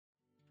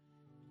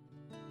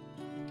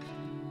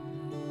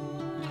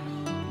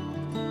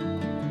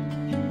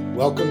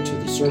Welcome to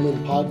the Sermon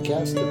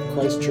Podcast of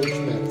Christ Church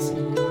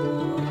Madison,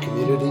 a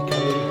community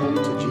coming home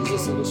to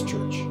Jesus and His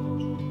church.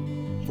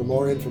 For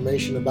more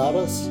information about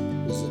us,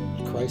 visit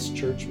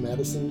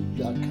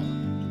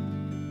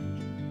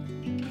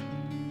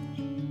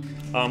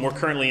christchurchmadison.com. We're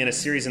currently in a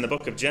series in the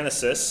book of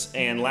Genesis,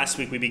 and last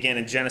week we began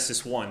in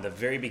Genesis 1, the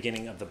very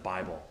beginning of the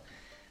Bible.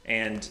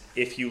 And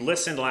if you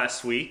listened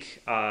last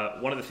week,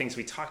 one of the things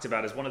we talked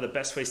about is one of the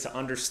best ways to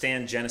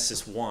understand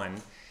Genesis 1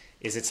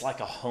 is it's like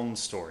a home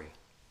story.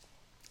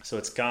 So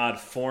it's God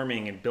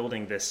forming and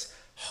building this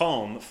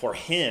home for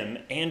Him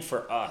and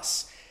for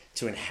us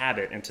to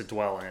inhabit and to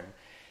dwell in.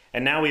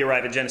 And now we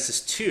arrive at Genesis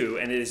 2,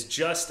 and it is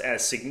just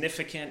as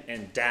significant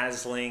and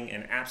dazzling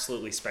and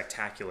absolutely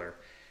spectacular.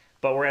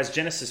 But whereas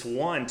Genesis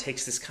 1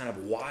 takes this kind of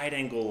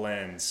wide-angle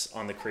lens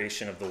on the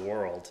creation of the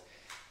world,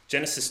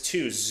 Genesis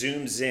 2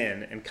 zooms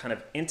in and kind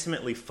of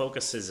intimately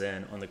focuses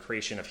in on the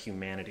creation of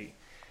humanity.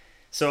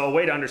 So a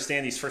way to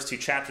understand these first two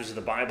chapters of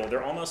the Bible,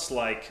 they're almost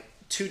like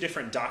two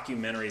different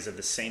documentaries of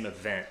the same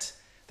event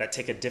that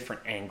take a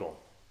different angle.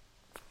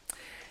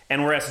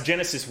 And whereas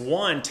Genesis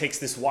 1 takes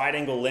this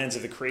wide-angle lens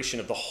of the creation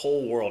of the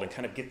whole world and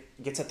kind of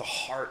gets at the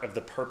heart of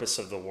the purpose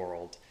of the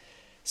world,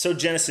 so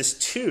Genesis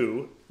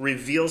 2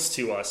 reveals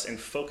to us and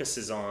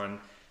focuses on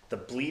the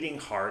bleeding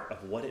heart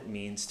of what it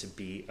means to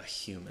be a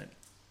human.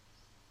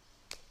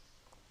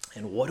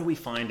 And what do we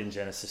find in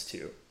Genesis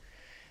 2?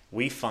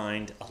 We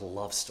find a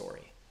love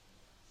story,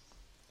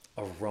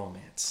 a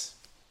romance.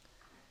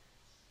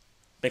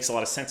 Makes a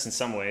lot of sense in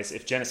some ways.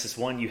 If Genesis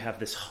 1, you have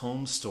this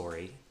home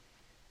story,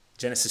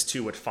 Genesis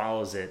 2, what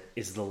follows it,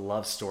 is the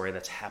love story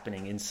that's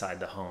happening inside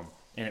the home.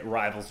 And it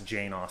rivals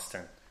Jane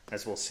Austen,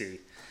 as we'll see.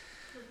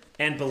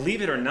 And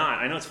believe it or not,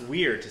 I know it's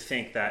weird to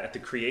think that at the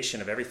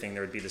creation of everything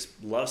there would be this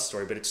love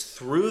story, but it's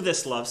through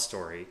this love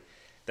story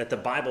that the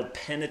Bible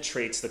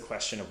penetrates the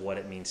question of what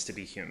it means to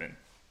be human.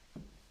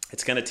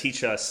 It's going to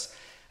teach us,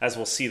 as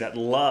we'll see, that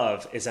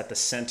love is at the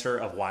center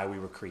of why we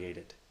were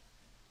created.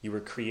 You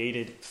were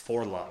created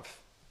for love,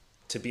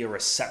 to be a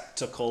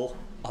receptacle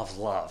of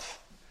love.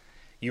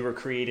 You were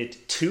created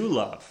to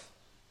love.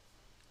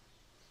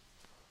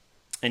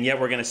 And yet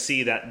we're going to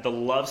see that the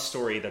love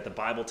story that the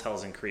Bible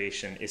tells in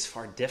creation is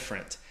far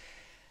different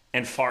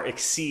and far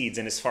exceeds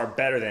and is far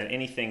better than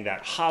anything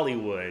that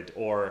Hollywood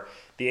or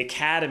the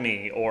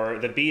Academy or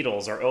the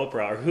Beatles or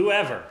Oprah or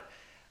whoever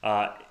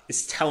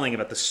is telling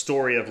about the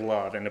story of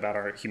love and about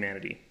our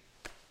humanity.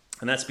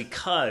 And that's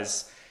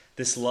because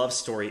this love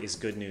story is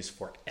good news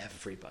for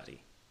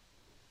everybody.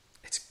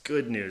 It's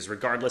good news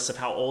regardless of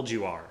how old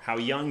you are, how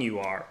young you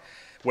are,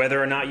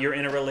 whether or not you're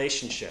in a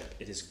relationship.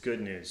 It is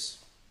good news.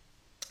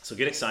 So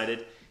get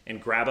excited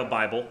and grab a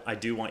Bible. I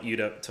do want you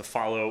to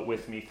follow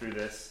with me through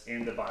this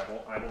in the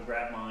Bible. I will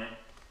grab mine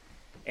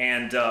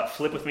and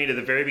flip with me to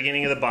the very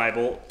beginning of the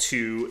Bible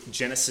to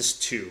Genesis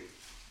 2.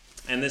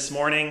 And this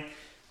morning,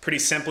 pretty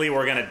simply,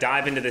 we're going to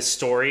dive into this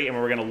story and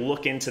we're going to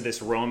look into this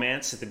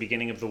romance at the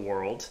beginning of the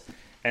world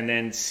and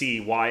then see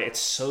why it's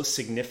so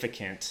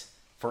significant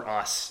for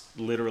us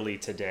literally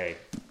today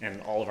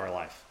and all of our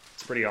life.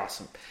 It's pretty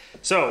awesome.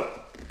 So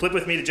flip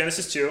with me to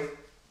Genesis 2.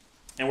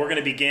 And we're going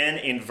to begin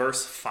in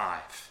verse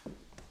 5.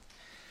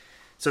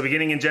 So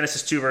beginning in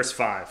Genesis 2, verse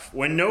 5.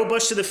 When no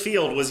bush of the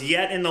field was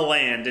yet in the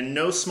land, and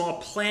no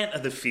small plant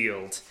of the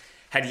field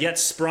had yet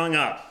sprung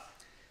up,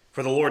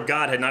 for the Lord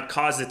God had not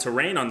caused it to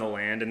rain on the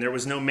land, and there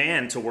was no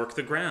man to work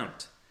the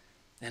ground.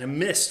 And a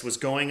mist was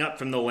going up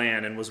from the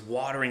land, and was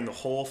watering the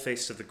whole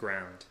face of the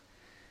ground.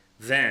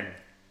 Then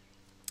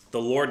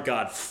the Lord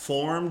God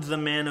formed the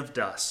man of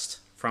dust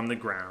from the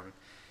ground,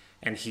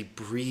 and He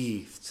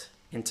breathed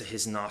into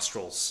his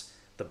nostrils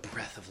the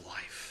breath of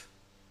life,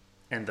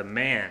 and the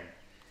man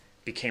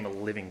became a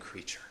living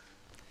creature.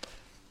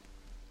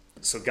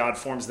 So God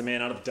forms the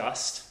man out of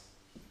dust.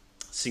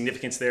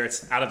 Significance there,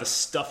 it's out of the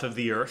stuff of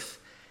the earth,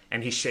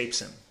 and He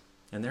shapes him.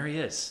 And there he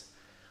is,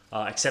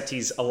 except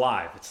he's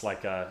alive. It's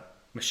like a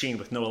machine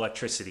with no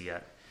electricity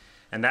yet.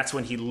 And that's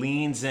when He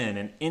leans in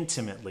and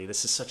intimately,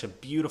 this is such a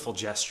beautiful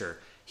gesture,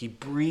 He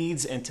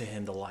breathes into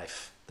him the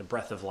life, the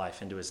breath of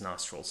life into his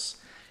nostrils.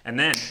 And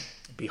then,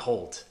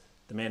 behold,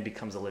 the man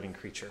becomes a living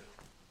creature.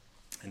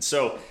 And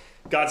so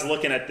God's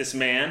looking at this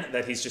man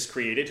that He's just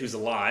created who's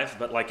alive,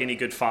 but like any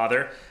good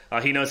father,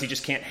 He knows he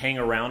just can't hang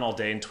around all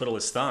day and twiddle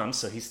his thumbs.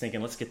 So He's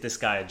thinking, let's get this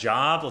guy a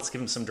job. Let's give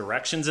him some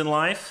directions in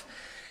life.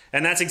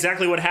 And that's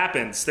exactly what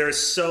happens. There's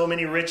so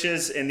many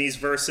riches in these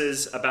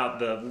verses about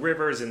the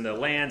rivers and the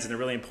lands, and they're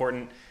really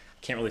important.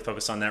 Can't really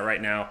focus on that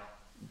right now.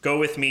 Go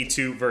with me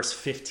to verse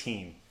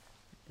 15.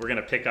 We're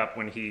going to pick up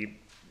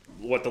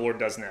what the Lord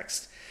does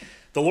next.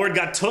 The Lord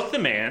God took the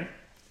man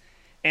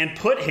and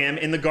put him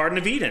in the Garden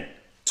of Eden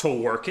to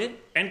work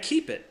it and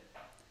keep it.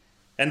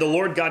 And the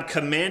Lord God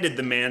commanded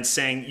the man,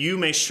 saying, You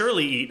may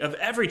surely eat of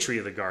every tree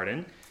of the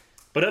garden,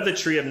 but of the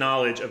tree of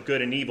knowledge of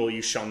good and evil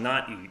you shall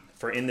not eat,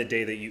 for in the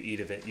day that you eat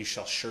of it you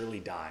shall surely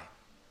die.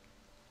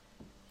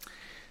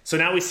 So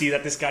now we see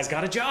that this guy's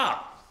got a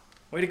job.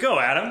 Way to go,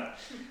 Adam.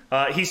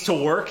 He's to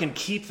work and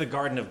keep the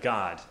garden of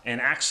God.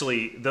 And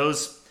actually,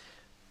 those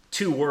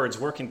two words,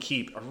 work and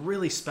keep, are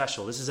really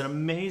special. This is an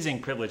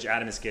amazing privilege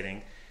Adam is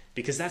getting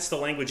because that's the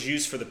language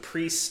used for the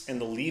priests and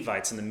the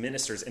Levites and the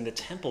ministers in the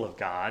temple of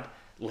God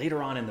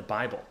later on in the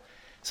Bible.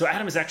 So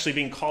Adam is actually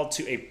being called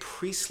to a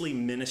priestly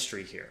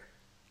ministry here.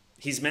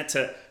 He's meant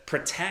to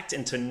protect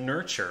and to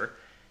nurture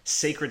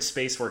sacred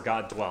space where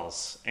God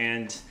dwells.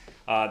 And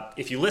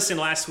if you listened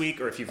last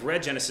week or if you've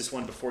read Genesis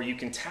 1 before, you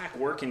can tack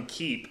work and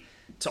keep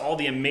to all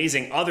the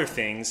amazing other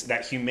things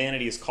that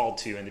humanity is called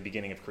to in the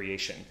beginning of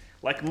creation,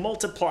 like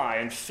multiply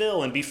and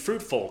fill and be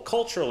fruitful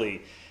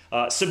culturally,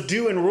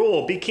 subdue and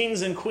rule, be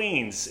kings and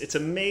queens. It's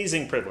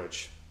amazing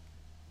privilege.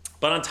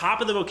 But on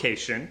top of the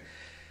vocation,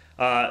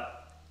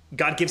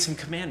 God gives him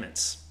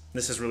commandments.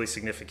 This is really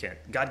significant.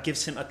 God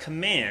gives him a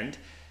command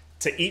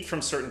to eat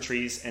from certain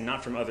trees and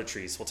not from other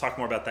trees. We'll talk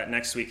more about that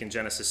next week in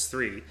Genesis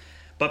 3.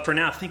 But for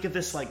now, think of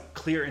this like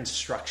clear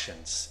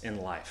instructions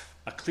in life,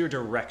 a clear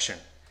direction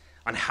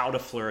on how to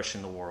flourish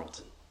in the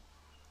world.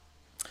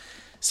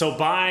 So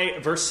by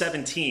verse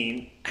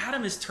 17,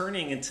 Adam is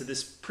turning into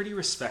this pretty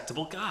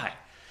respectable guy.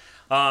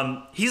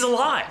 He's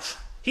alive.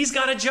 He's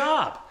got a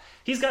job.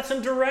 He's got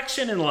some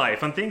direction in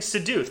life on things to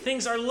do.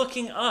 Things are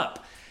looking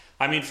up.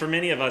 I mean, for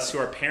many of us who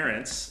are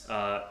parents,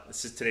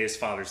 today is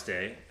Father's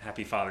Day.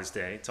 Happy Father's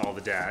Day to all the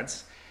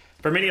dads.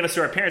 For many of us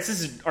who are parents,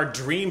 this is our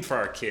dream for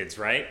our kids,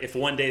 right? If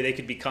one day they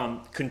could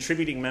become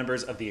contributing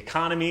members of the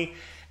economy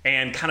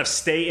and kind of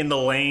stay in the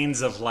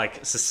lanes of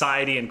like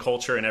society and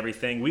culture and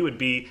everything, we would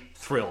be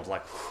thrilled,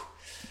 like, whew.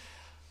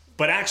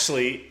 But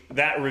actually,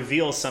 that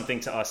reveals something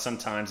to us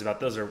sometimes about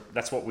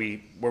that's where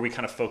we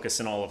kind of focus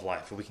in all of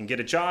life. If we can get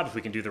a job, if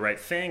we can do the right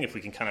thing, if we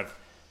can kind of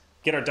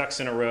get our ducks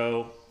in a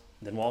row,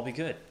 then we'll all be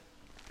good.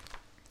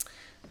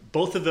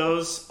 Both of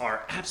those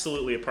are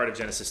absolutely a part of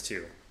Genesis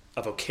 2,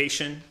 a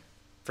vocation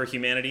for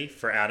humanity,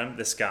 for Adam,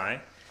 this guy,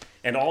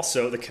 and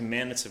also the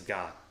commandments of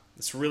God.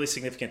 It's really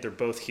significant. They're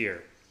both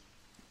here.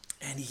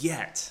 And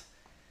yet,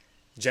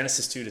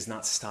 Genesis 2 does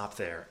not stop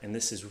there, and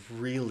this is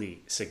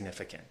really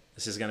significant.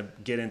 This is going to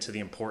get into the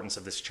importance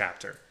of this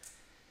chapter.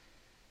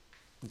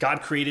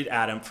 God created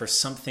Adam for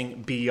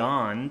something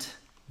beyond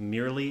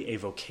merely a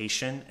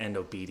vocation and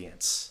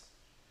obedience.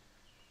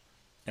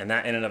 And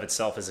that in and of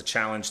itself is a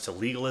challenge to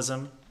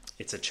legalism.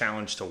 It's a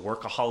challenge to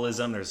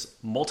workaholism. There's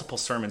multiple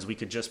sermons we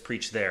could just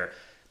preach there,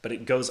 but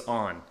it goes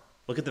on.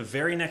 Look at the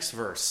very next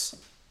verse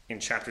in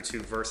chapter 2,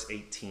 verse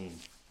 18.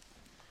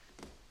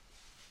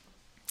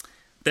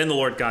 Then the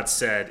Lord God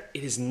said,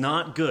 "It is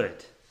not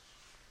good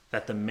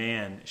that the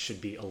man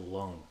should be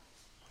alone.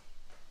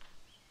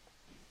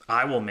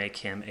 I will make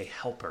him a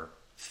helper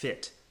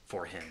fit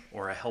for him,"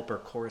 or a helper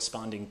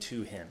corresponding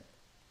to him.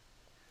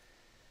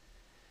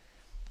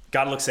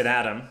 God looks at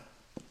Adam,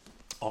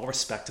 all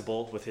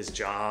respectable with his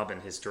job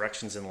and his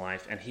directions in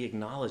life, and he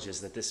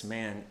acknowledges that this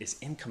man is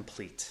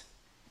incomplete.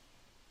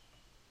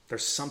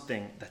 There's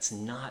something that's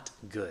not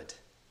good.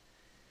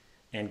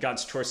 And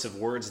God's choice of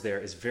words there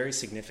is very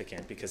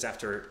significant because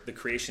after the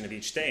creation of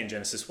each day in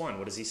Genesis 1,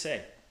 what does he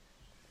say?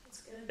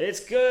 It's good. It's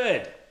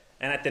good.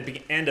 And at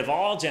the end of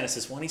all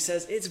Genesis 1, he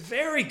says, it's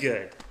very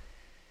good.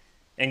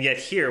 And yet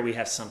here we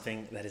have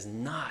something that is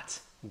not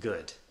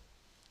good.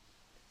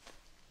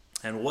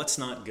 And what's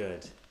not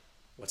good?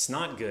 What's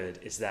not good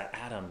is that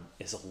Adam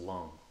is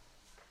alone.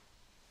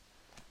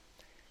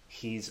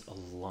 He's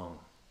alone.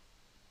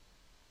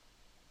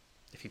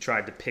 If you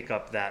tried to pick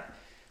up that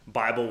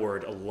Bible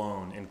word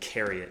alone and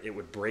carry it, it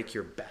would break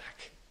your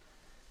back.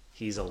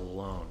 He's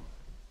alone.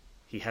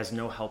 He has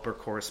no helper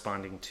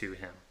corresponding to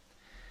him.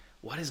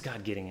 What is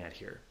God getting at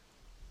here?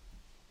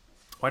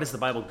 Why does the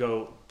Bible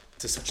go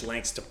to such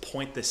lengths to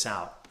point this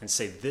out and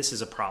say this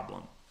is a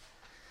problem?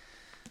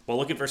 Well,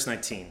 look at verse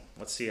 19.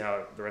 Let's see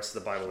how the rest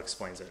of the Bible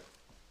explains it.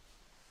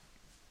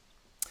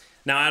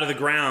 Now out of the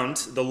ground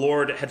the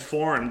Lord had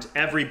formed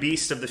every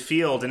beast of the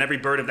field and every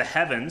bird of the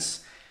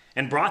heavens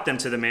and brought them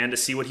to the man to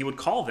see what he would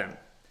call them.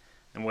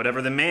 And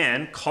whatever the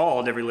man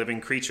called every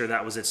living creature,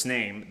 that was its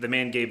name. The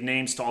man gave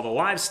names to all the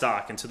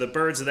livestock and to the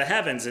birds of the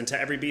heavens and to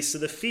every beast of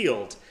the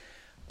field.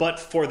 But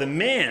for the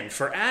man,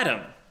 for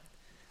Adam,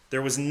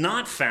 there was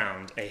not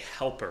found a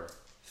helper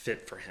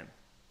fit for him.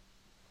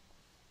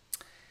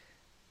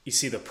 You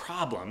see, the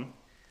problem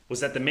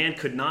was that the man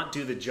could not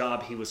do the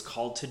job he was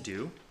called to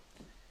do,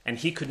 and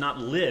he could not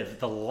live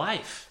the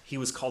life he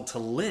was called to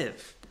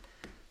live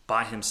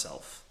by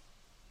himself.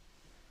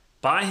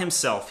 By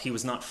himself, he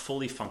was not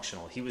fully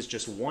functional. He was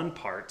just one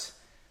part,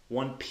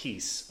 one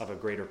piece of a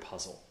greater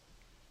puzzle.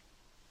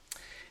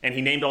 And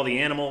he named all the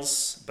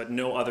animals, but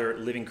no other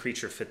living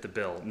creature fit the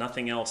bill.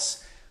 Nothing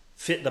else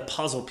fit the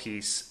puzzle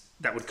piece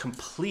that would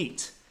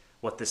complete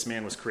what this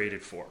man was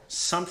created for.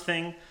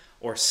 Something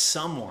or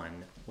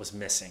someone was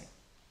missing.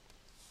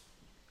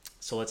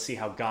 So let's see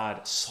how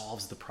God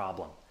solves the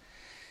problem.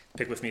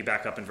 Pick with me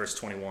back up in verse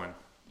 21.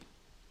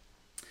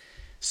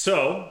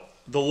 So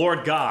the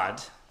Lord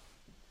God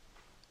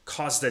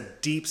caused a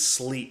deep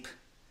sleep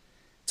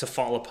to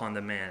fall upon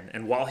the man.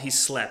 And while he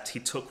slept, he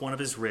took one of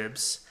his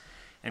ribs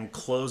and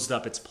closed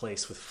up its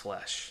place with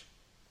flesh.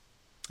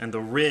 And the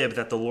rib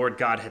that the Lord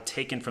God had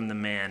taken from the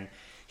man,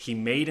 he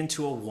made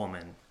into a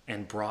woman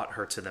and brought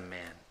her to the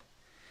man.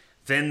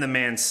 Then the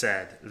man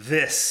said,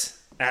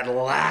 "This, at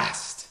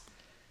last,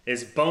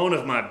 is bone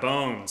of my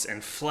bones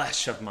and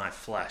flesh of my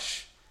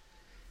flesh.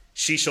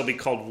 She shall be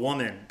called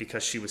woman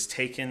because she was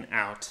taken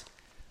out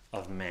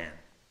of man."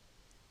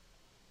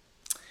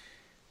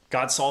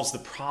 God solves the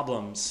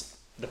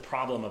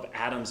problem of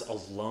Adam's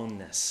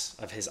aloneness,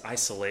 of his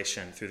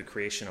isolation through the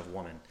creation of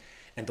woman.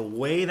 And the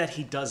way that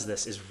he does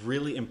this is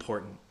really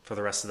important for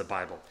the rest of the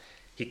Bible.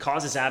 He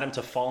causes Adam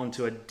to fall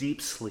into a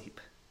deep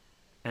sleep.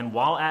 And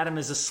while Adam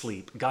is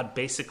asleep, God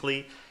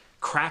basically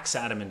cracks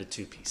Adam into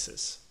two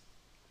pieces.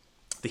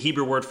 The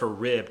Hebrew word for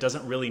rib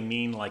doesn't really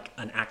mean like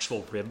an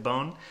actual rib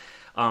bone.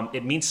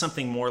 It means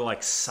something more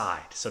like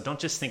side. So don't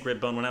just think rib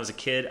bone. When I was a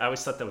kid, I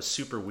always thought that was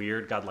super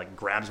weird. God like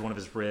grabs one of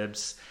his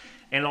ribs.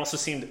 And it also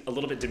seemed a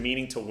little bit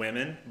demeaning to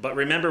women. But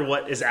remember,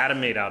 what is Adam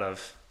made out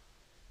of?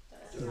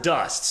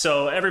 Dust.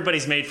 So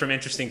everybody's made from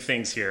interesting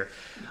things here.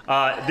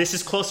 This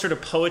is closer to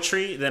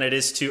poetry than it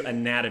is to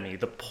anatomy.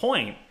 The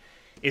point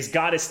is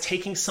God is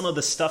taking some of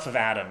the stuff of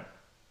Adam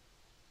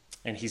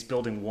and he's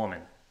building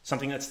woman.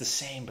 Something that's the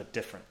same but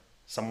different.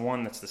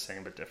 Someone that's the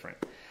same but different.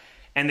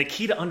 And the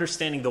key to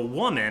understanding the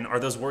woman are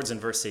those words in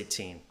verse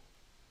 18,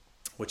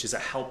 which is a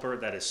helper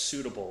that is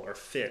suitable or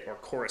fit or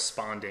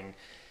corresponding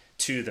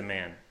to the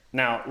man.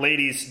 Now,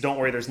 ladies, don't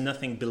worry, there's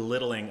nothing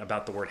belittling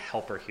about the word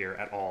helper here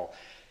at all.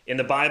 In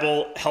the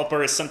Bible,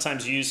 helper is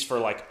sometimes used for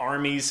like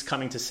armies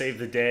coming to save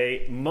the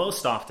day.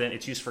 Most often,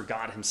 it's used for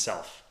God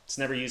himself. It's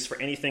never used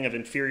for anything of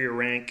inferior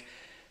rank,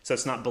 so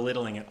it's not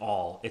belittling at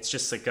all. It's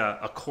just like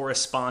a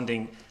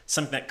corresponding,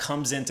 something that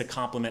comes in to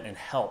complement and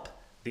help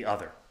the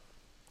other.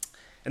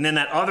 And then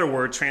that other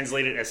word,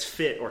 translated as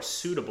fit or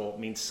suitable,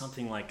 means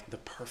something like the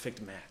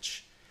perfect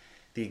match,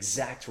 the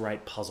exact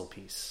right puzzle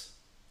piece.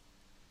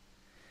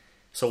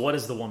 So what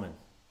is the woman?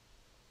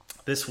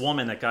 This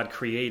woman that God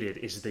created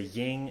is the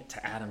yin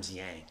to Adam's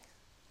yang.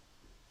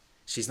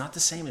 She's not the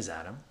same as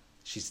Adam.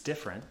 She's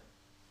different.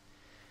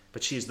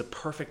 But she is the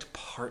perfect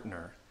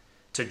partner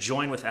to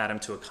join with Adam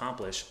to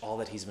accomplish all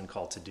that he's been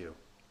called to do.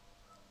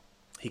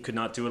 He could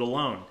not do it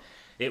alone.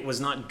 It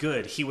was not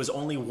good. He was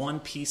only one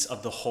piece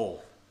of the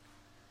whole.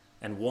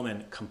 And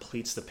woman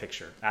completes the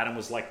picture. Adam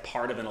was like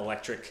part of an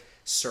electric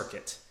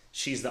circuit.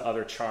 She's the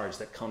other charge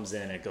that comes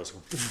in and it goes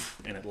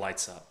and it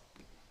lights up.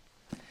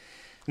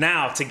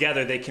 Now,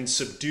 together, they can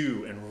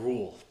subdue and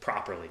rule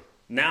properly.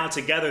 Now,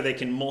 together, they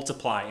can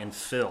multiply and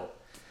fill.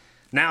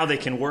 Now, they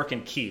can work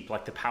and keep,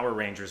 like the Power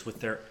Rangers, with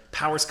their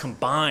powers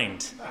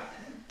combined.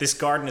 This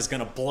garden is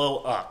going to blow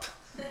up.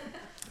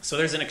 So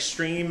there's an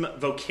extreme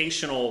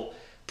vocational,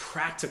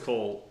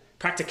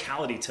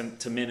 practicality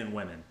to men and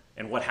women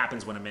and what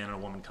happens when a man and a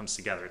woman comes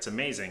together. It's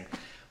amazing.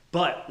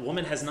 But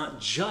woman has not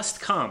just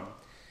come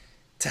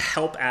to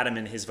help Adam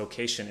in his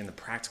vocation in the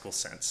practical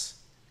sense.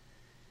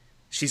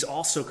 She's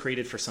also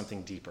created for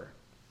something deeper.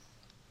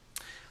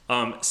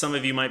 Some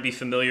of you might be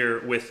familiar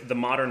with the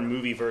modern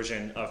movie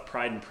version of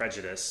Pride and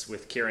Prejudice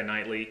with Keira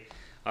Knightley.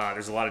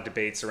 There's a lot of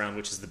debates around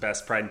which is the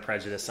best Pride and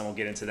Prejudice. I won't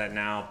get into that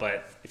now.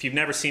 But if you've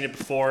never seen it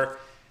before,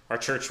 our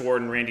church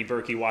warden, Randy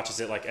Berkey, watches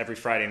it like every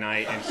Friday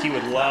night. And he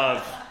would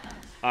love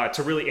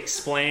to really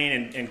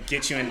explain and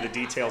get you into the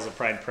details of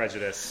Pride and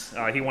Prejudice.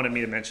 He wanted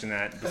me to mention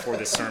that before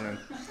this sermon.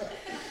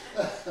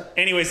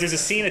 Anyways, there's a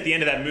scene at the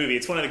end of that movie.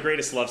 It's one of the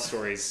greatest love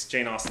stories,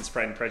 Jane Austen's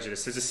Pride and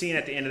Prejudice. There's a scene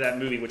at the end of that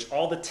movie which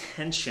all the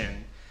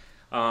tension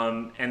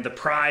and the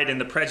pride and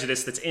the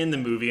prejudice that's in the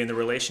movie and the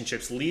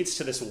relationships leads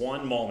to this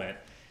one moment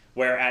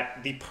where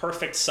at the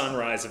perfect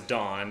sunrise of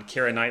dawn,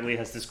 Keira Knightley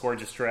has this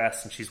gorgeous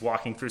dress and she's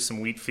walking through some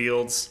wheat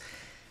fields.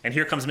 And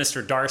here comes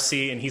Mr.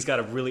 Darcy, and he's got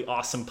a really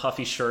awesome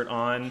puffy shirt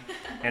on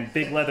and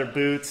big leather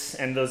boots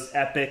and those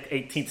epic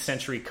 18th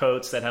century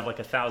coats that have like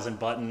 1,000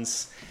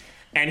 buttons.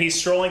 And he's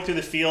strolling through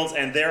the fields,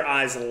 and their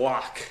eyes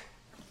lock,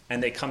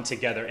 and they come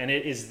together. And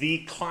it is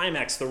the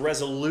climax, the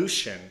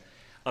resolution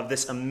of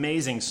this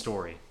amazing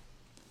story.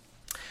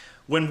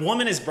 When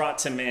woman is brought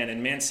to man,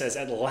 and man says,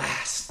 "At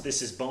last,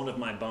 this is bone of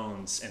my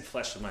bones and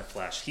flesh of my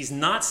flesh," he's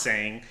not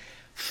saying,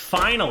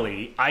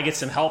 "Finally, I get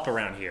some help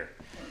around here.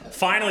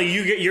 Finally,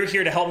 you're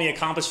here to help me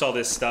accomplish all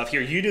this stuff.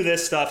 Here, you do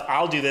this stuff,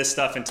 I'll do this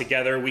stuff, and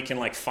together we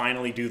can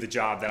finally do the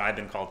job that I've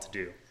been called to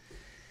do."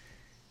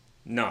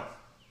 No.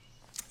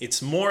 It's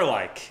more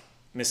like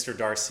Mr.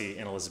 Darcy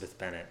and Elizabeth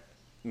Bennet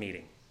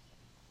meeting.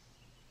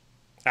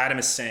 Adam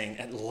is saying,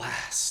 "At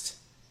last,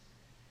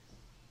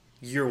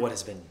 you're what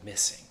has been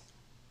missing.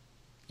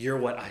 You're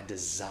what I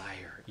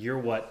desire. You're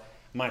what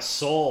my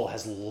soul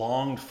has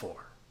longed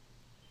for."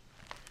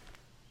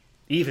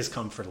 Eve has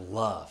come for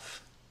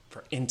love,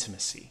 for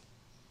intimacy.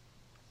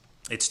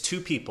 It's two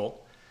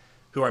people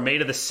who are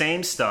made of the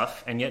same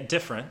stuff and yet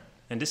different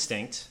and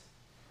distinct,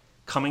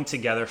 coming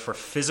together for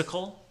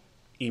physical,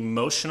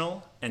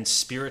 emotional, and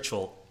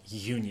spiritual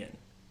union.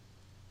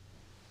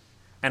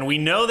 And we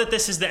know that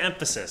this is the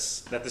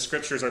emphasis that the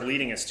scriptures are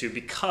leading us to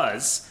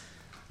because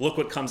look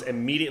what comes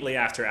immediately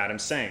after Adam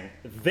saying,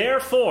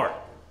 "Therefore,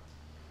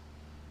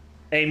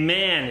 a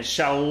man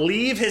shall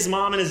leave his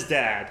mom and his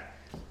dad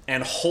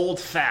and hold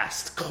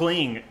fast,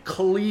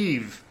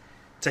 cleave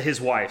to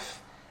his wife,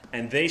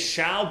 and they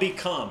shall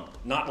become,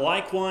 not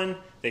like one,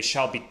 they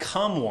shall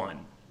become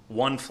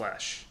one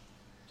flesh.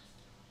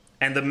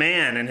 And the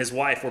man and his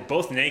wife were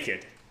both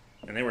naked,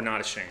 and they were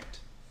not ashamed.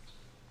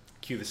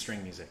 Cue the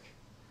string music.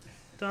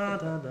 Da,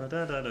 da, da,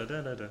 da, da,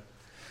 da, da, da.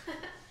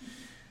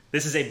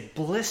 This is a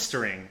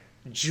blistering,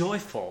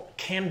 joyful,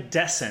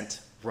 candescent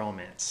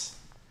romance.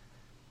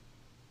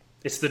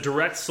 It's the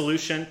direct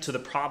solution to the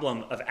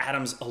problem of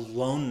Adam's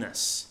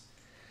aloneness.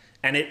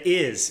 And it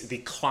is the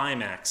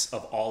climax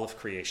of all of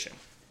creation.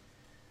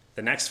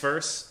 The next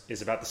verse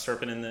is about the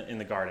serpent in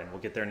the garden.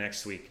 We'll get there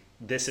next week.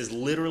 This is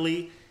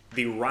literally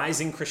the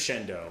rising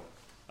crescendo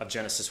of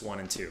Genesis 1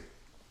 and 2.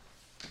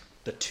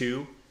 The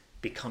two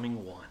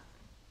becoming one.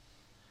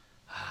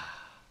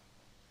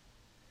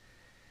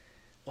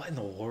 What in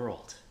the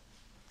world?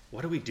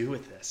 What do we do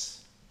with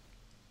this?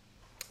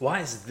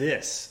 Why is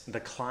this the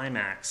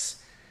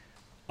climax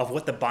of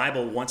what the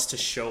Bible wants to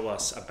show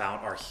us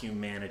about our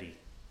humanity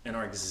and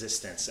our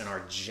existence and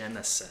our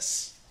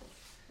genesis?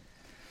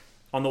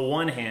 On the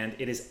one hand,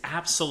 it is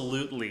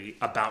absolutely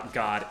about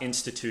God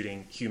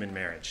instituting human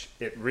marriage.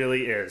 It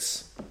really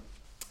is.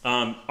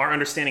 Our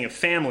understanding of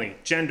family,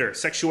 gender,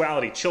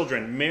 sexuality,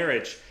 children,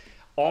 marriage,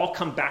 all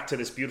come back to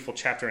this beautiful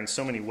chapter in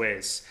so many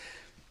ways.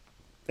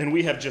 And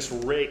we have just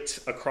raked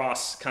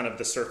across kind of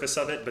the surface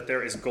of it, but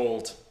there is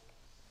gold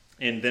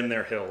in them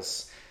there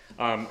hills.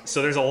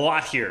 So there's a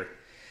lot here.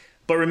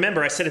 But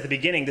remember, I said at the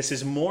beginning, this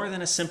is more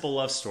than a simple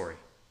love story.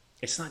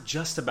 It's not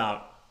just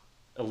about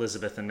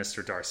Elizabeth and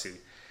Mr. Darcy.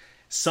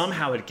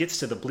 Somehow it gets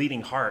to the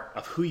bleeding heart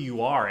of who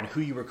you are and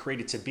who you were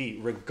created to be,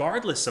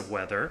 regardless of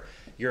whether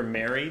you're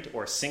married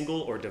or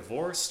single or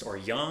divorced or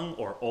young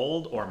or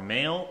old or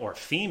male or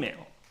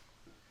female.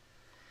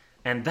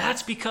 And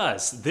that's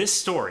because this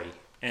story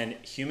and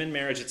human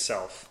marriage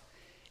itself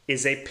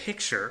is a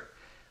picture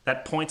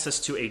that points us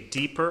to a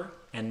deeper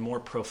and more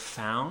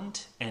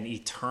profound and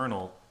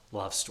eternal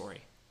love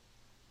story.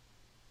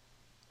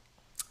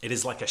 It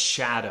is like a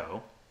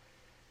shadow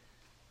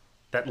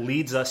that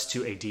leads us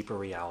to a deeper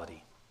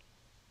reality.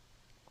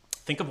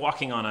 Think of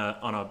walking on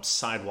a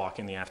sidewalk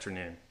in the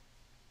afternoon.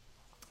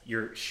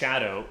 Your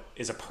shadow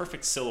is a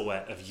perfect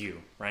silhouette of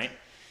you, right?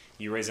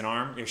 You raise an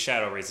arm, your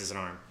shadow raises an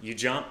arm. You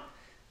jump,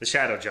 the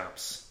shadow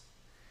jumps.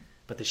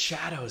 But the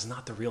shadow is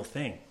not the real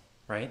thing,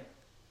 right?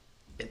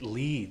 It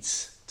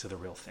leads to the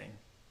real thing.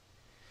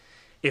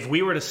 If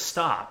we were to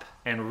stop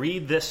and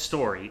read this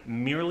story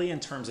merely in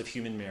terms of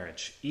human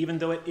marriage, even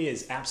though it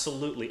is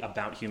absolutely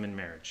about human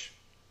marriage,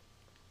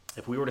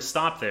 if we were to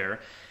stop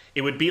there,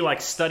 it would be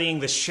like studying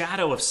the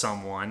shadow of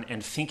someone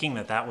and thinking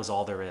that that was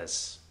all there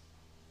is.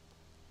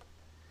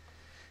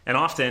 And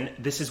often,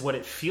 this is what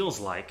it feels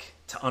like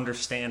to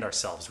understand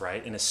ourselves,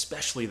 right? And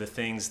especially the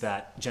things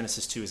that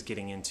Genesis 2 is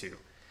getting into.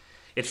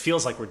 It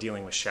feels like we're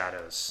dealing with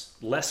shadows,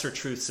 lesser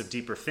truths of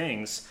deeper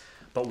things,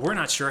 but we're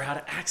not sure how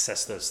to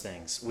access those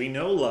things. We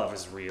know love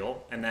is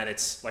real and that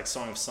it's, like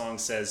Song of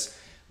Songs says,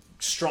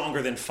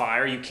 stronger than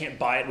fire. You can't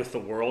buy it with the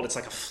world. It's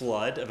like a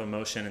flood of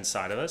emotion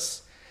inside of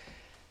us.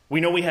 We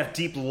know we have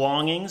deep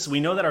longings. We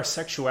know that our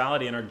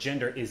sexuality and our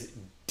gender is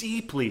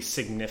deeply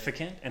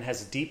significant and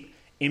has deep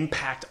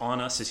impact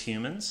on us as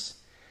humans.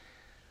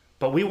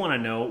 But we want to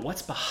know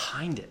what's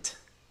behind it.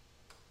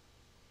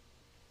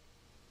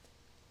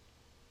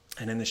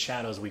 And in the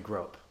shadows, we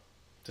grope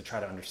to try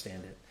to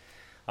understand it.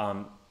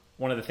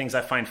 One of the things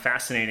I find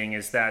fascinating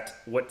is that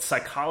what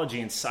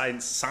psychology and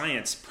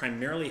science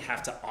primarily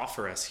have to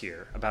offer us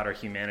here about our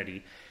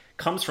humanity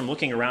comes from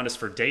looking around us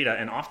for data,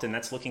 and often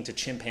that's looking to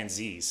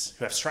chimpanzees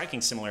who have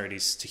striking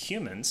similarities to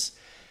humans.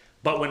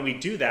 But when we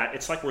do that,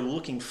 it's like we're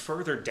looking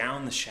further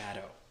down the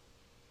shadow.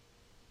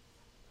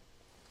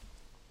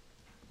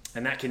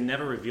 And that can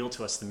never reveal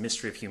to us the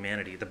mystery of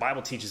humanity. The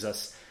Bible teaches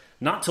us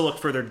not to look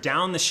further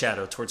down the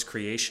shadow towards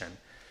creation,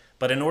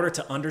 but in order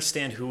to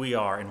understand who we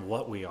are and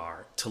what we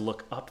are, to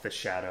look up the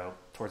shadow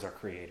towards our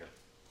Creator.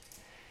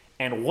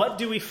 And what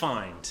do we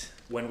find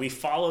when we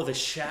follow the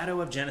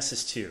shadow of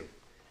Genesis 2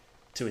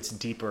 to its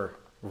deeper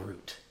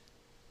root?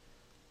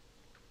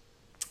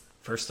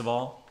 First of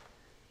all,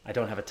 I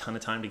don't have a ton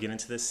of time to get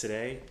into this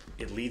today.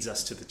 It leads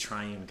us to the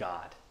triune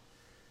God.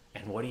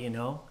 And what do you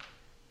know?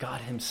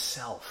 God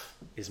himself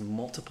is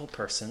multiple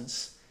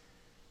persons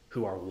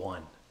who are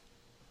one,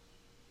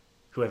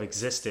 who have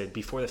existed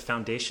before the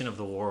foundation of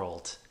the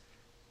world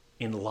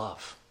in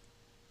love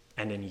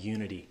and in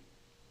unity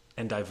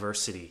and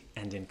diversity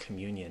and in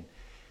communion.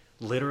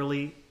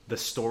 Literally, the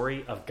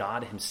story of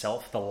God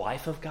himself, the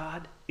life of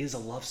God, is a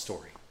love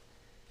story.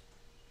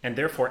 And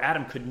therefore,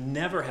 Adam could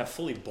never have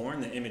fully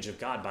borne the image of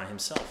God by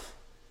himself,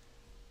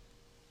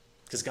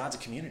 because God's a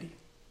community.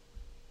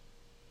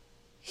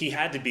 He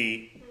had to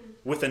be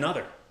with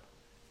another.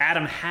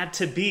 Adam had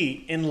to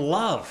be in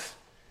love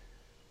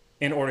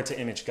in order to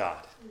image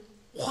God.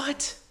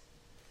 What?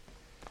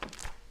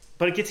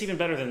 But it gets even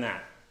better than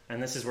that.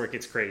 And this is where it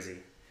gets crazy.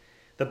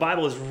 The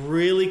Bible is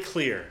really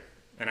clear,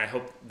 and I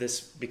hope this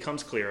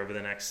becomes clear over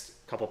the next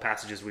couple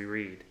passages we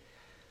read,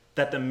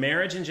 that the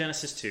marriage in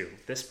Genesis 2,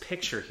 this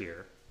picture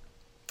here,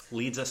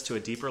 leads us to a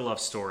deeper love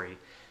story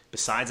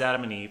besides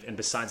Adam and Eve and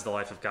besides the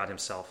life of God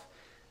himself.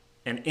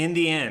 And in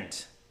the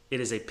end, it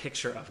is a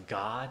picture of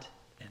God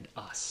and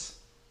us.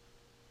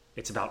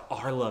 It's about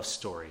our love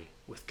story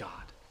with God.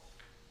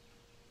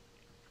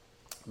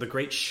 The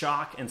great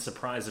shock and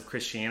surprise of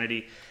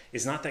Christianity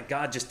is not that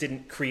God just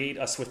didn't create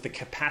us with the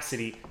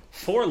capacity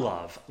for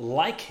love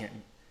like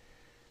him,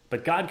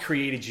 but God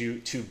created you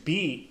to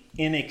be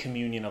in a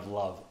communion of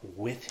love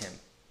with him.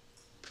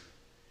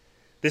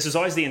 This is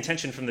always the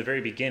intention from the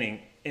very beginning.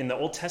 In the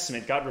Old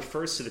Testament, God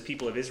refers to the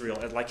people of Israel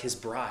as like his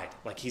bride,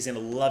 like he's in a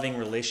loving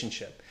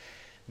relationship.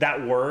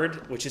 That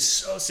word, which is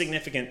so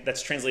significant,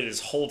 that's translated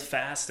as hold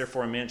fast,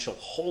 therefore a man shall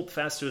hold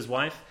fast to his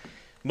wife.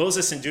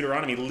 Moses in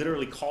Deuteronomy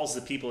literally calls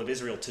the people of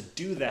Israel to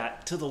do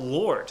that to the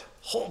Lord.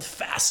 Hold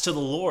fast to the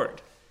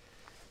Lord.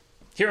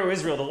 Hear, O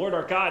Israel, the Lord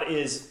our God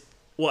is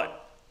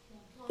what?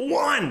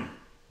 One.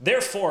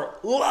 Therefore,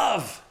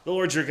 love the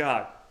Lord your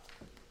God.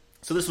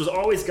 So this was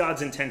always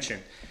God's intention.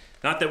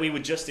 Not that we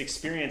would just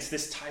experience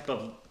this type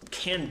of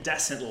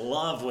candescent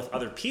love with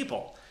other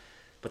people,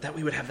 but that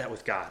we would have that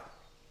with God.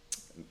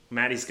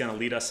 Maddie's going to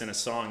lead us in a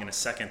song in a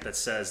second that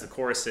says, the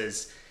chorus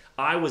is,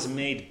 I was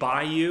made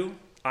by you,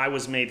 I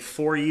was made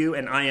for you,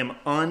 and I am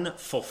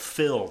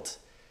unfulfilled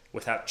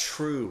without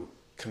true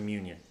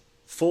communion,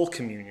 full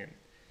communion.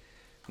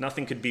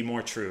 Nothing could be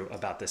more true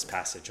about this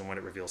passage and what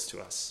it reveals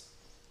to us.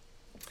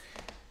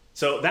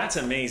 So that's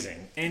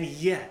amazing. And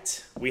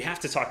yet, we have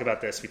to talk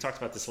about this. We talked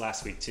about this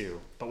last week too.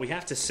 But we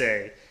have to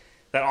say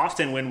that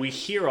often when we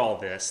hear all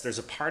this, there's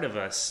a part of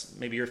us,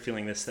 maybe you're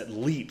feeling this, that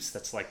leaps.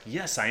 That's like,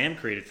 yes, I am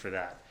created for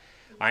that.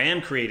 I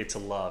am created to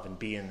love and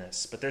be in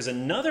this. But there's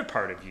another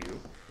part of you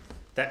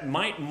that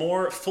might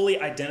more fully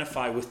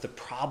identify with the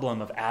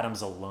problem of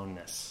Adam's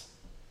aloneness.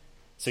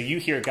 So you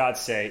hear God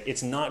say,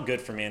 it's not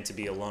good for man to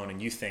be alone,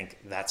 and you think,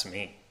 that's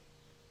me.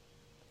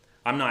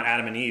 I'm not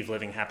Adam and Eve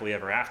living happily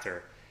ever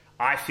after.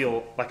 I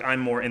feel like I'm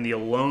more in the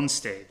alone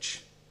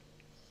stage.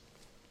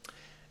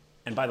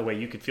 And by the way,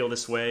 you could feel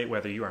this way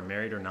whether you are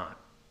married or not.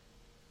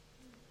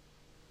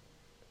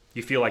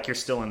 You feel like you're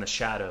still in the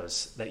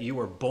shadows, that you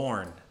were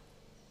born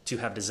to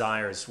have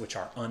desires which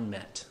are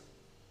unmet.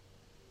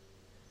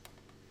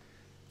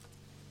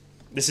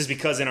 This is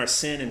because in our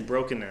sin and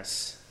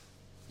brokenness,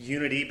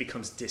 unity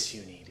becomes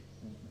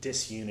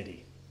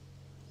disunity.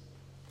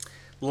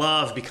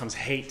 Love becomes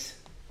hate.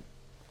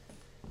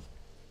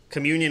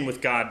 Communion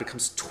with God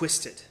becomes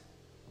twisted.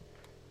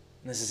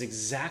 And this is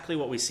exactly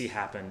what we see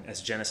happen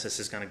as Genesis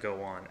is going to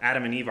go on.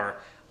 Adam and Eve are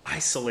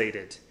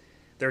isolated.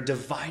 They're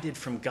divided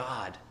from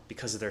God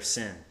because of their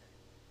sin.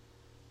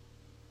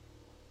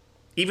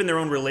 Even their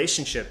own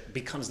relationship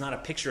becomes not a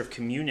picture of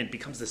communion, it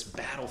becomes this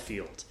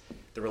battlefield,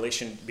 the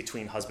relation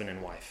between husband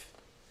and wife.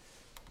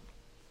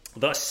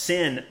 Thus,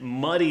 sin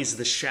muddies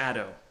the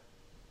shadow,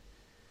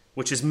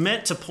 which is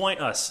meant to point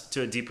us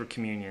to a deeper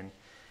communion,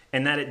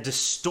 and that it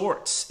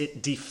distorts,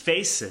 it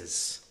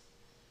defaces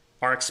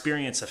our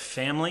experience of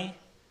family,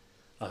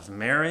 of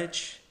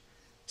marriage,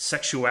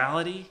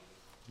 sexuality,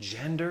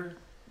 gender,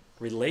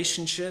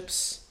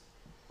 relationships,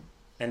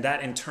 and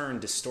that in turn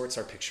distorts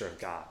our picture of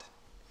God.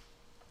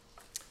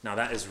 Now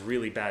that is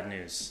really bad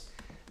news.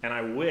 And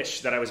I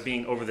wish that I was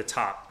being over the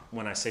top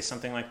when I say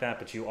something like that,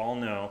 but you all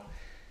know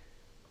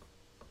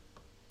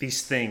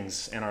these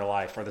things in our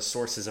life are the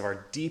sources of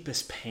our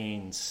deepest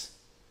pains,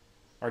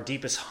 our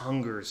deepest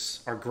hungers,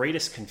 our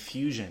greatest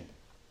confusion.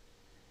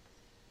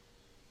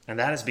 And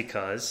that is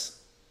because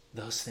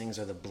those things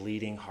are the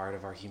bleeding heart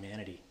of our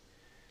humanity.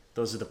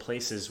 Those are the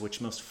places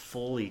which most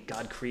fully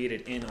God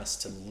created in us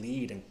to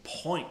lead and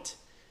point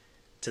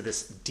to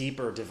this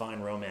deeper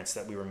divine romance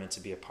that we were meant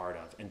to be a part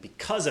of. And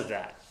because of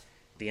that,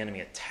 the enemy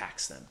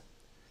attacks them.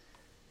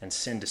 And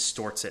sin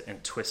distorts it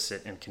and twists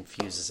it and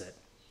confuses it.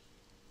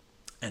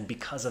 And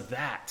because of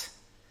that,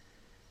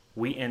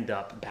 we end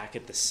up back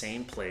at the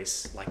same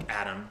place like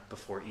Adam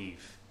before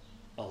Eve.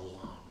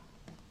 Alone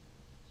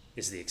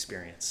is the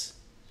experience.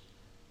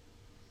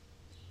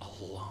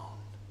 Alone.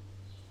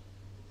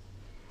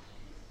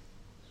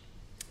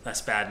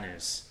 That's bad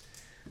news.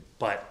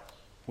 But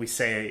we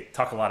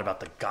talk a lot about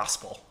the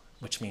gospel,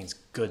 which means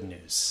good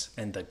news.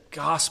 And the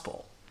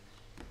gospel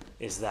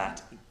is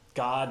that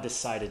God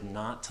decided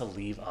not to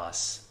leave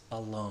us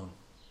alone.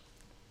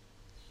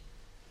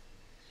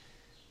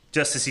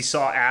 Just as he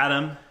saw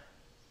Adam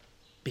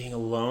being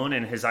alone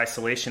in his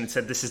isolation and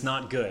said, this is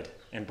not good,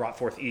 and brought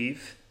forth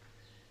Eve,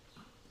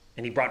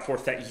 and he brought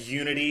forth that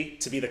unity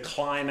to be the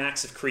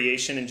climax of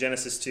creation in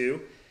Genesis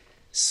 2,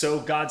 so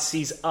God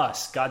sees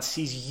us, God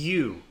sees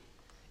you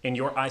in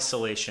your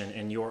isolation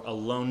and your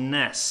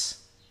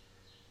aloneness.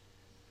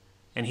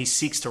 And he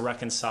seeks to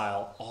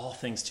reconcile all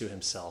things to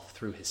himself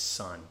through his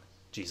Son,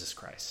 Jesus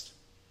Christ.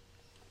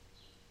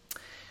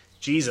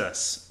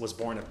 Jesus was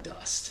born of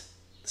dust,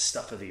 the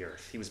stuff of the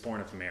earth. He was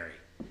born of Mary.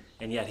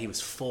 And yet he was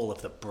full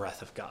of the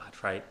breath of God,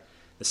 right?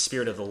 The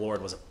Spirit of the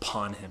Lord was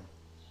upon him.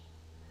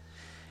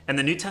 And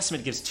the New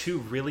Testament gives two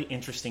really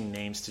interesting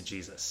names to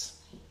Jesus.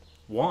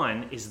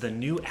 One is the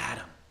new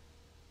Adam,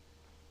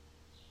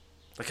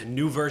 like a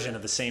new version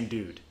of the same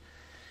dude.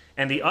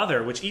 And the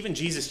other, which even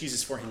Jesus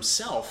uses for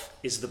himself,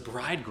 is the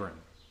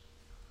bridegroom.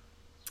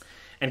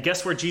 And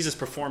guess where Jesus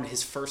performed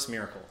his first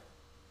miracle?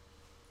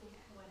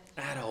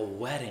 At a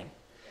wedding.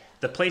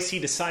 The place he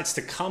decides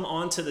to come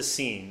onto the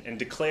scene and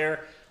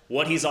declare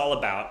what he's all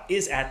about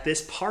is at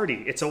this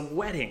party. It's a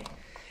wedding.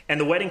 And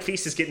the wedding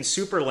feast is getting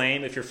super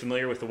lame if you're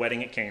familiar with the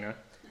wedding at Cana,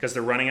 because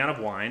they're running out of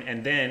wine.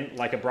 And then,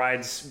 like a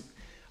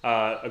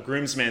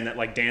groomsman that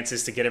like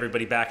dances to get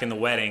everybody back in the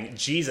wedding,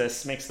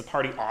 Jesus makes the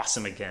party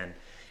awesome again.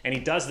 And he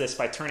does this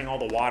by turning all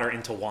the water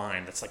into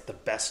wine. That's like the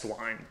best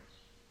wine.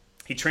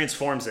 He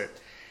transforms it.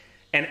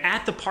 And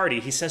at the party,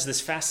 he says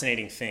this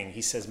fascinating thing.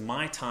 He says,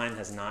 "My time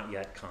has not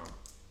yet come."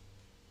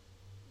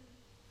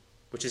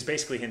 Which is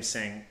basically him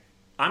saying,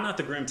 I'm not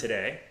the groom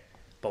today,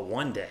 but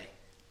one day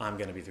I'm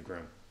going to be the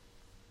groom.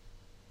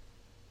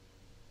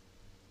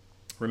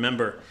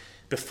 Remember,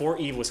 before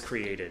Eve was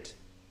created,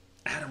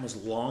 Adam was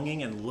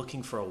longing and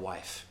looking for a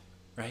wife,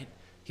 right?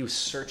 He was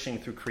searching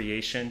through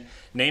creation,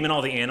 naming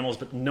all the animals,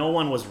 but no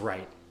one was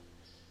right.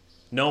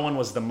 No one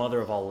was the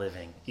mother of all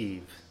living,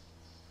 Eve.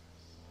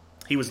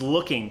 He was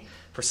looking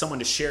for someone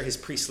to share his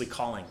priestly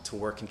calling to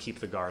work and keep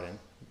the garden,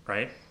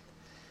 right?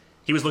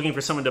 He was looking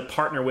for someone to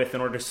partner with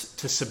in order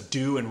to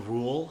subdue and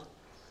rule.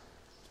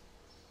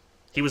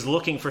 He was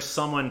looking for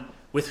someone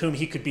with whom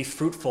he could be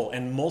fruitful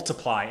and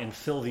multiply and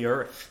fill the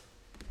earth.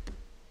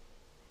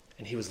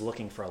 And he was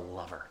looking for a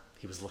lover.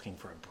 He was looking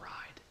for a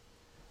bride.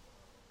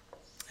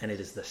 And it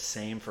is the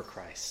same for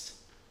Christ.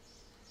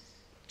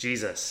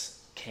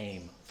 Jesus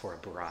came for a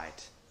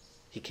bride.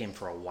 He came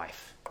for a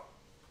wife.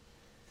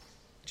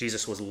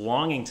 Jesus was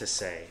longing to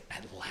say,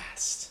 at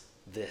last,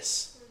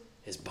 this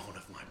is bone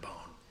of my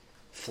bone,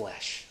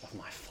 flesh of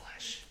my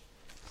flesh.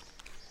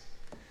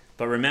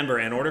 But remember,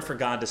 in order for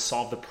God to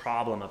solve the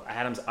problem of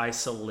Adam's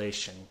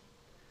isolation,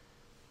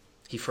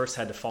 he first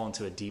had to fall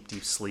into a deep,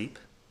 deep sleep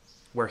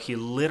where he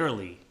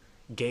literally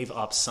gave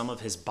up some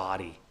of his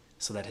body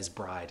so that his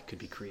bride could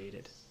be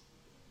created.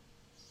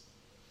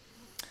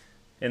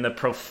 In the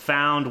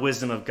profound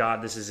wisdom of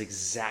God, this is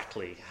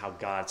exactly how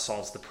God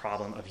solves the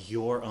problem of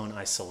your own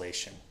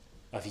isolation,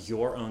 of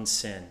your own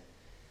sin,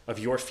 of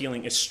your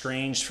feeling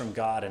estranged from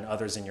God and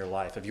others in your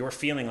life, of your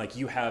feeling like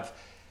you have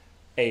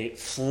a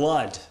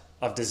flood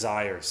of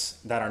desires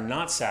that are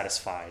not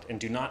satisfied and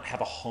do not have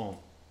a home.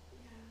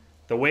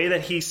 The way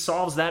that he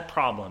solves that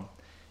problem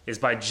is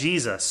by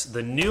Jesus,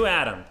 the new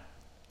Adam,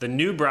 the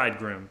new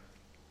bridegroom,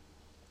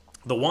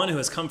 the one who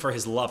has come for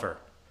his lover,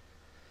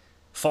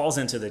 falls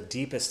into the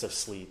deepest of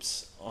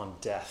sleeps on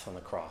death on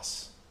the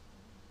cross.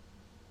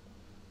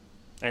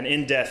 And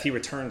in death, he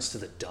returns to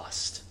the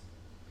dust,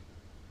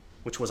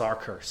 which was our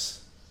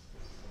curse.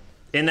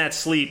 In that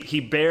sleep,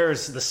 he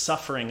bears the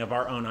suffering of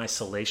our own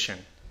isolation,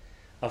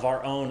 of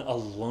our own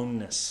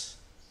aloneness.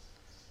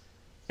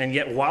 And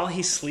yet, while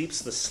he sleeps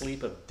the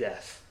sleep of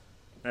death,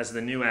 as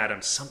the new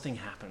Adam, something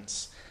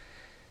happens.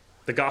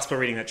 The gospel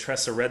reading that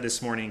Tressa read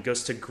this morning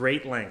goes to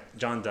great length,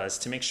 John does,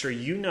 to make sure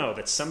you know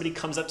that somebody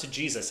comes up to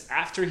Jesus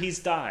after he's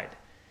died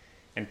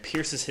and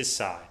pierces his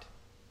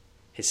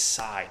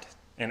side,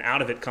 and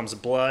out of it comes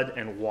blood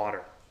and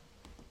water.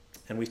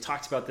 And we've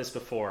talked about this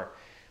before,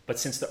 but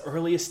since the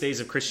earliest days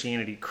of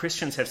Christianity,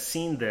 Christians have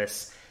seen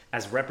this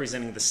as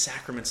representing the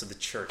sacraments of the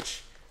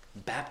church,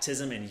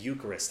 baptism and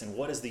Eucharist. And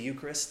what is the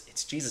Eucharist?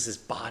 It's Jesus'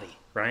 body,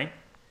 right?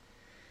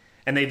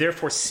 And they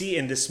therefore see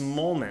in this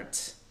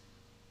moment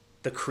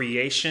the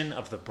creation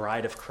of the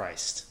bride of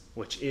Christ,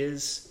 which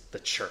is the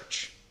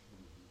church.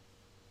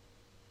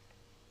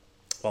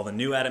 While the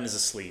new Adam is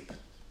asleep,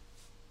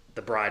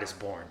 the bride is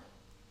born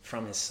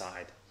from his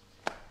side.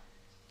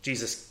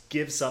 Jesus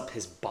gives up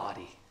his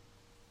body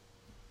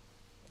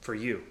for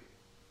you,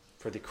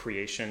 for the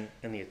creation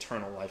and the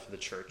eternal life of the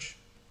church.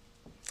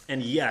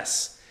 And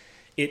yes,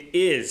 it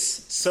is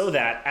so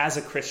that as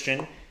a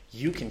Christian,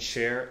 you can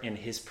share in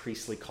his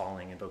priestly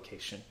calling and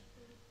vocation.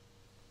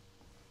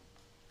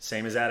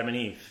 Same as Adam and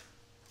Eve.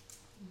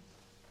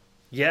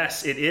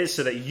 Yes, it is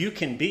so that you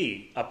can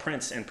be a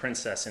prince and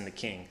princess in the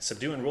king.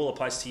 Subdue and rule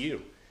applies to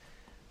you.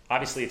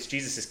 Obviously, it's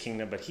Jesus'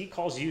 kingdom, but he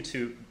calls you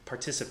to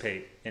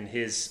participate in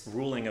his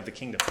ruling of the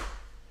kingdom.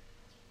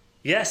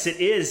 Yes, it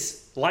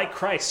is like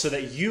Christ so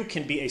that you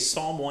can be a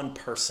Psalm 1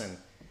 person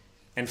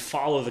and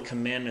follow the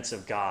commandments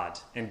of God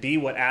and be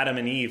what Adam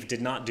and Eve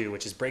did not do,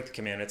 which is break the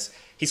commandments.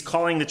 He's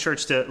calling the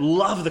church to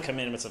love the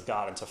commandments of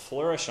God and to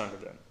flourish under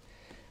them.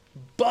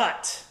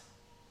 But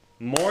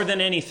more than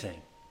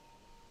anything,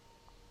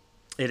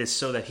 it is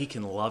so that he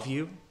can love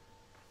you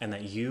and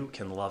that you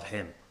can love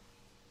him.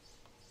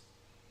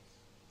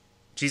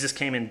 Jesus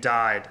came and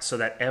died so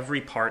that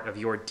every part of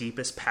your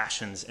deepest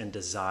passions and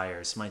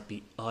desires might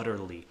be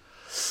utterly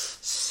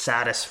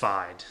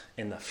satisfied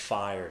in the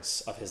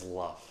fires of his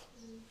love.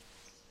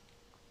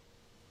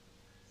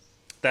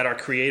 That our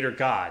Creator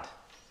God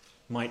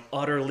might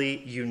utterly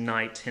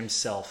unite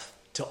himself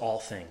to all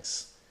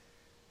things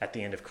at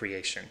the end of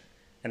creation.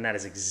 And that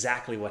is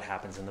exactly what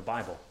happens in the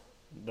Bible.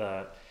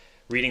 The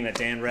reading that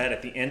Dan read,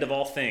 at the end of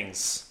all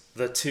things,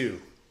 the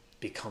two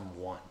become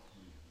one.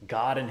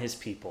 God and his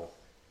people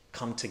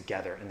come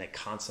together and they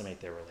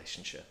consummate their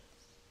relationship.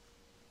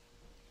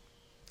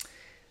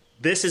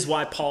 This is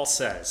why Paul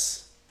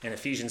says in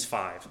Ephesians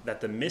 5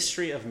 that the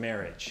mystery of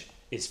marriage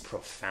is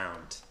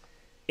profound,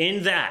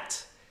 in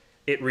that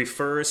it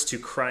refers to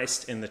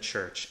Christ in the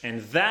church.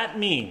 And that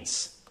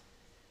means,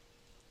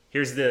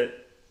 here's the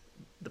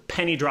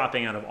penny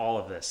dropping out of all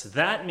of this.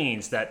 That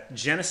means that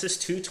Genesis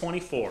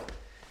 2:24,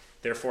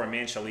 therefore a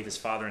man shall leave his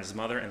father and his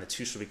mother, and the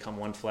two shall become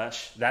one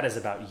flesh. That is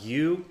about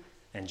you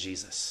and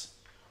Jesus.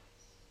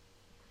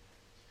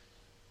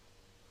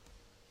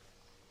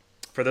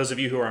 For those of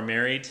you who are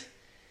married,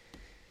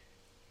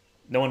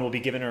 no one will be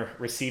given or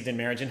received in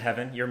marriage in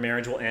heaven. Your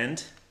marriage will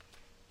end,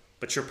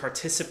 but your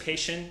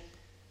participation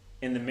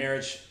in the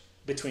marriage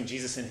between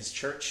Jesus and his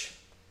church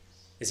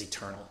is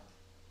eternal.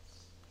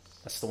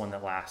 That's the one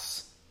that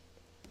lasts.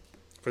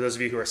 For those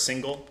of you who are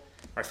single,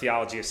 our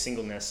theology of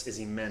singleness is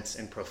immense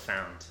and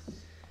profound.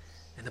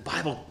 And the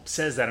Bible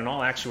says that in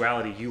all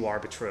actuality, you are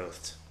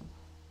betrothed.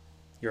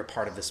 You're a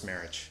part of this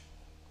marriage.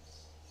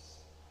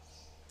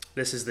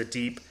 This is the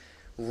deep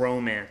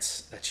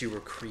romance that you were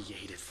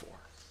created for.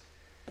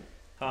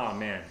 Oh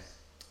man,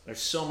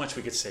 there's so much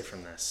we could say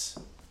from this.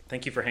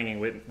 Thank you for hanging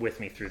with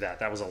me through that.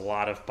 That was a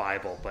lot of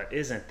Bible, but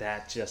isn't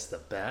that just the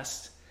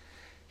best?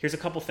 Here's a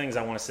couple things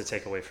I want us to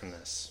take away from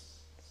this.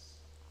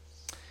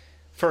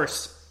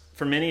 First,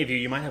 for many of you,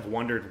 you might have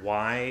wondered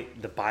why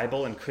the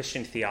Bible and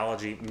Christian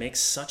theology makes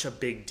such a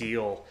big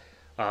deal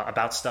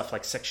about stuff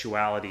like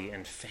sexuality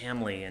and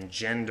family and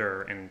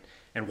gender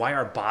and why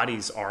our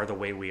bodies are the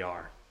way we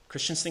are.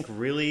 Christians think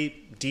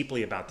really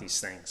deeply about these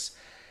things.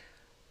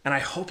 And I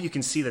hope you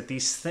can see that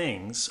these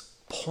things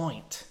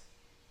point.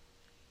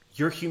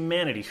 Your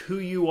humanity, who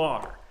you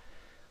are,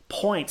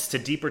 points to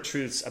deeper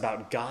truths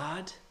about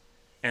God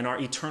and our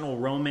eternal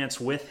romance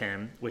with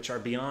him, which are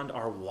beyond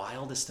our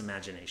wildest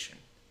imagination.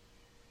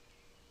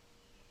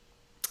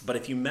 But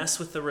if you mess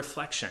with the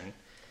reflection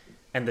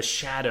and the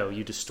shadow,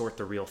 you distort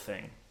the real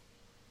thing.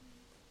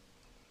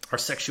 Our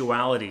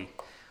sexuality,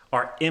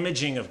 our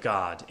imaging of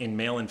God in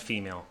male and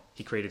female.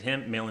 He created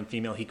him, male and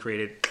female. He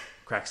created,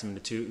 cracks them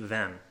into two,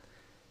 them.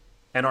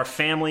 And our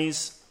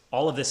families,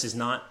 all of this is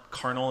not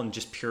carnal and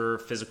just pure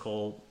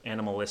physical,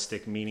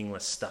 animalistic,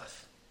 meaningless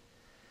stuff.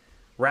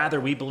 Rather,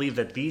 we believe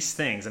that these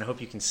things, and I hope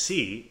you can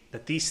see,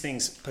 that these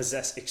things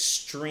possess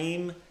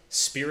extreme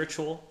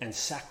spiritual and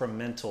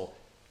sacramental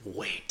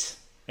weight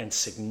and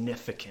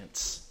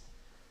significance.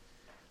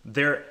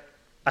 They're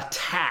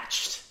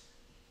attached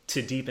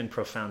to deep and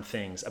profound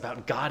things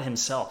about God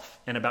himself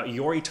and about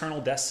your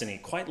eternal destiny,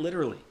 quite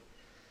literally.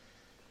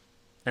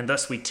 And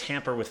thus we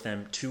tamper with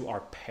them to our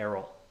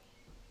peril.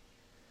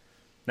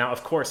 Now,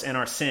 of course, in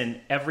our sin,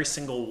 every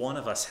single one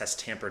of us has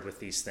tampered with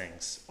these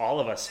things.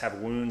 All of us have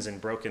wounds and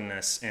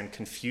brokenness and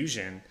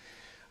confusion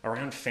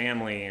around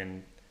family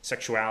and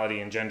sexuality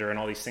and gender and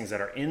all these things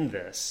that are in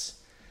this.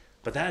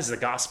 But that is the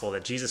gospel,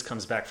 that Jesus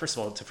comes back, first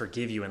of all, to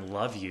forgive you and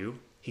love you.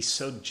 He's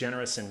so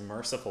generous and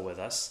merciful with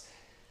us.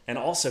 And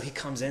also, he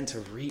comes in to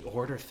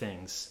reorder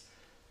things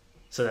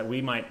so that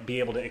we might be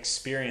able to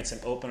experience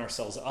and open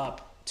ourselves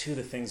up to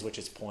the things which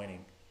it's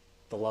pointing.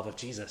 The love of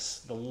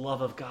Jesus, the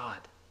love of God.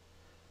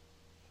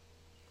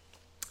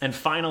 And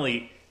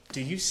finally,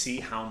 do you see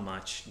how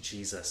much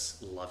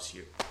Jesus loves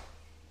you?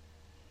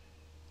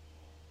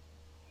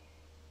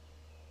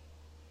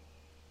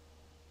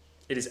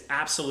 It is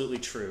absolutely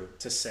true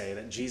to say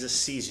that Jesus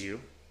sees you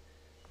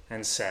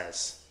and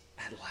says,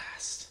 at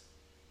last,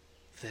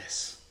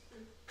 this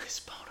is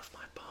bone of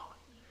my bone,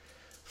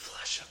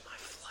 flesh of my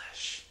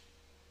flesh.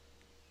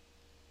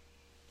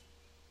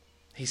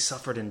 He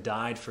suffered and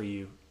died for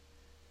you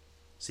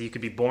so you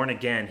could be born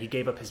again. He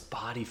gave up his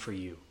body for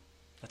you.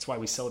 That's why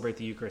we celebrate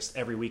the Eucharist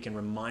every week and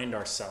remind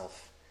ourselves,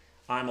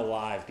 I'm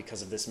alive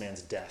because of this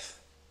man's death.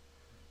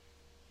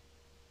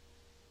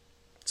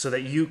 So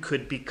that you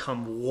could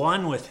become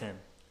one with him,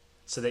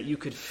 so that you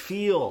could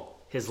feel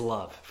his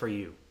love for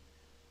you.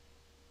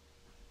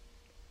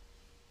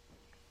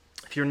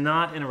 If you're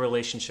not in a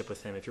relationship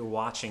with him, if you're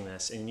watching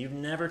this and you've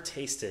never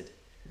tasted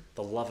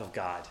the love of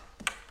God,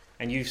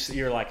 and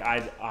you're like,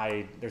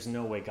 there's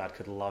no way God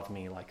could love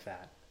me like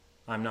that.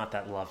 I'm not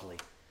that lovely.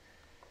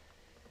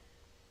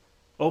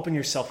 Open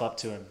yourself up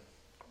to him.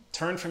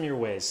 Turn from your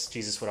ways,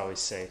 Jesus would always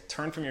say.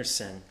 Turn from your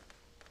sin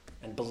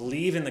and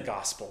believe in the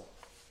gospel.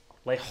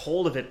 Lay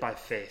hold of it by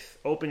faith.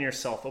 Open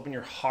yourself, open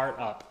your heart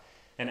up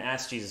and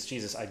ask Jesus,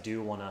 Jesus, I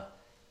do want to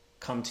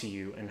come to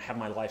you and have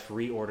my life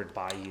reordered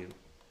by you.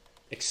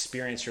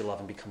 Experience your love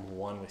and become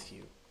one with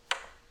you.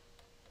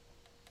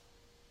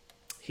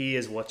 He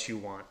is what you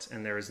want,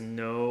 and there is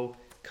no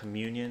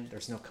communion,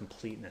 there's no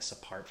completeness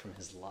apart from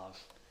his love.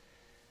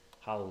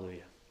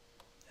 Hallelujah.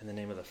 In the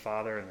name of the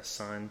Father, and the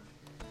Son,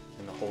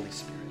 and the Holy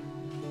Spirit.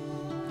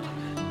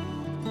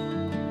 Amen.